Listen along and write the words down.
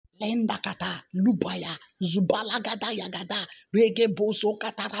Lendakata, Lubaya, Zubalagada Yagada, Rege Boso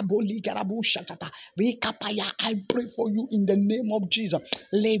Kataraboli Garabu Shakata, Rekapaya. I pray for you in the name of Jesus.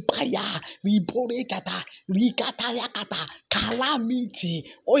 Lebaya, Riborekata, Rikatayakata, calamity,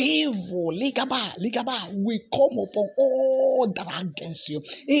 evil, Ligaba, we come upon all that are against you.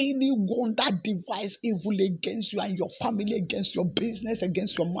 Anyone that devises evil against you and your family, against your business,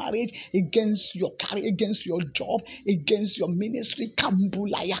 against your marriage, against your career, against your job, against your ministry,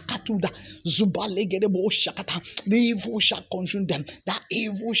 Kambulayakatuda, Zubalegedebo Shakata, the evil shall consume them, that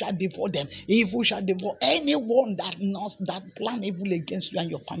evil shall devour them, evil shall devour anyone that knows that plan evil against you and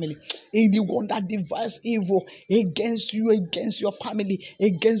your family, anyone that devises evil against you, against your family,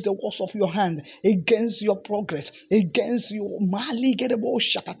 against the works of your hand, against your progress, against your Maligerebo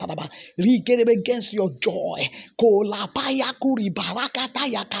Shakataraba, against your joy, Kolapaya Kuri Barakata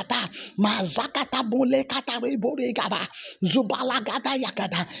Yakata, Mazakata Bolekata Reboregaba, Zubalagata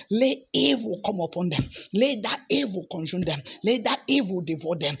Yakata. Let evil come upon them. Let that evil consume them. Let that evil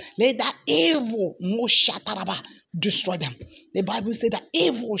devour them. Let that evil Moshataraba destroy them. The Bible says that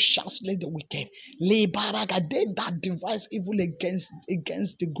evil shall slay the wicked. They that devise evil against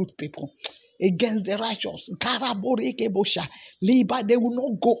the good people, against the righteous. They will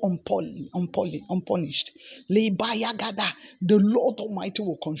not go unpunished. The Lord Almighty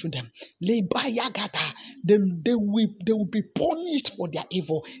will consume them. They will be punished for their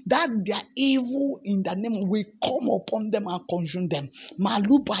evil. That their evil in the name will come upon them and consume them. They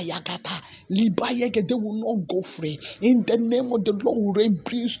will not go free. In the name of the Lord will rain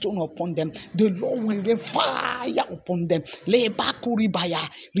brimstone upon them. The Lord will rain fire upon them. The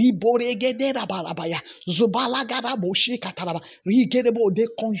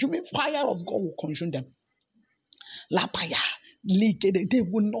consuming fire of God will consume them. They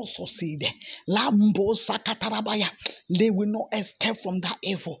will not succeed. They will not escape from that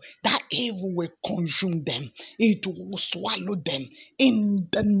evil. That evil will consume them. It will swallow them in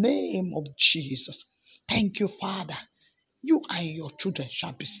the name of Jesus. Thank you, Father. You and your children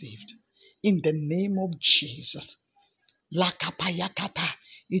shall be saved in the name of Jesus.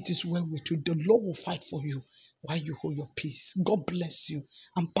 It is well with you. The Lord will fight for you while you hold your peace. God bless you.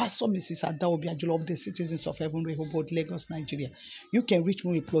 I'm Pastor Mrs. Adaobiajulo of the Citizens of Heaven, Rehoboth, Lagos, Nigeria. You can reach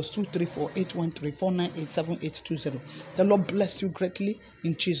me with +234 813 498 7820. The Lord bless you greatly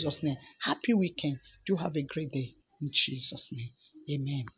in Jesus' name. Happy weekend. Do have a great day in Jesus' name. Amen.